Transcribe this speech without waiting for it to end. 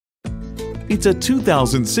It's a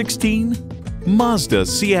 2016 Mazda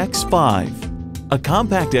CX-5. A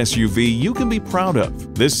compact SUV you can be proud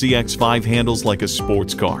of, this CX-5 handles like a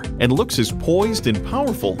sports car and looks as poised and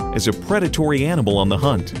powerful as a predatory animal on the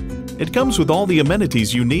hunt. It comes with all the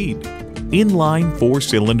amenities you need. Inline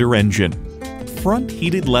 4-cylinder engine, front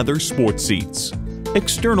heated leather sports seats,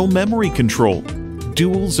 external memory control,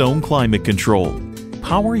 dual zone climate control,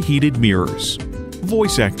 power heated mirrors,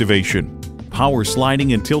 voice activation, power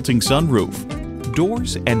sliding and tilting sunroof,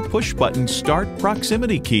 doors and push-button start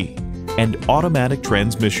proximity key, and automatic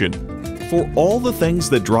transmission. For all the things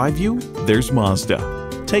that drive you, there's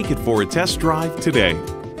Mazda. Take it for a test drive today.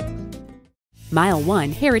 Mile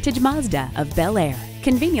 1 Heritage Mazda of Bel-Air,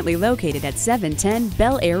 conveniently located at 710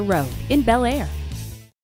 Bel-Air Road in Bel-Air.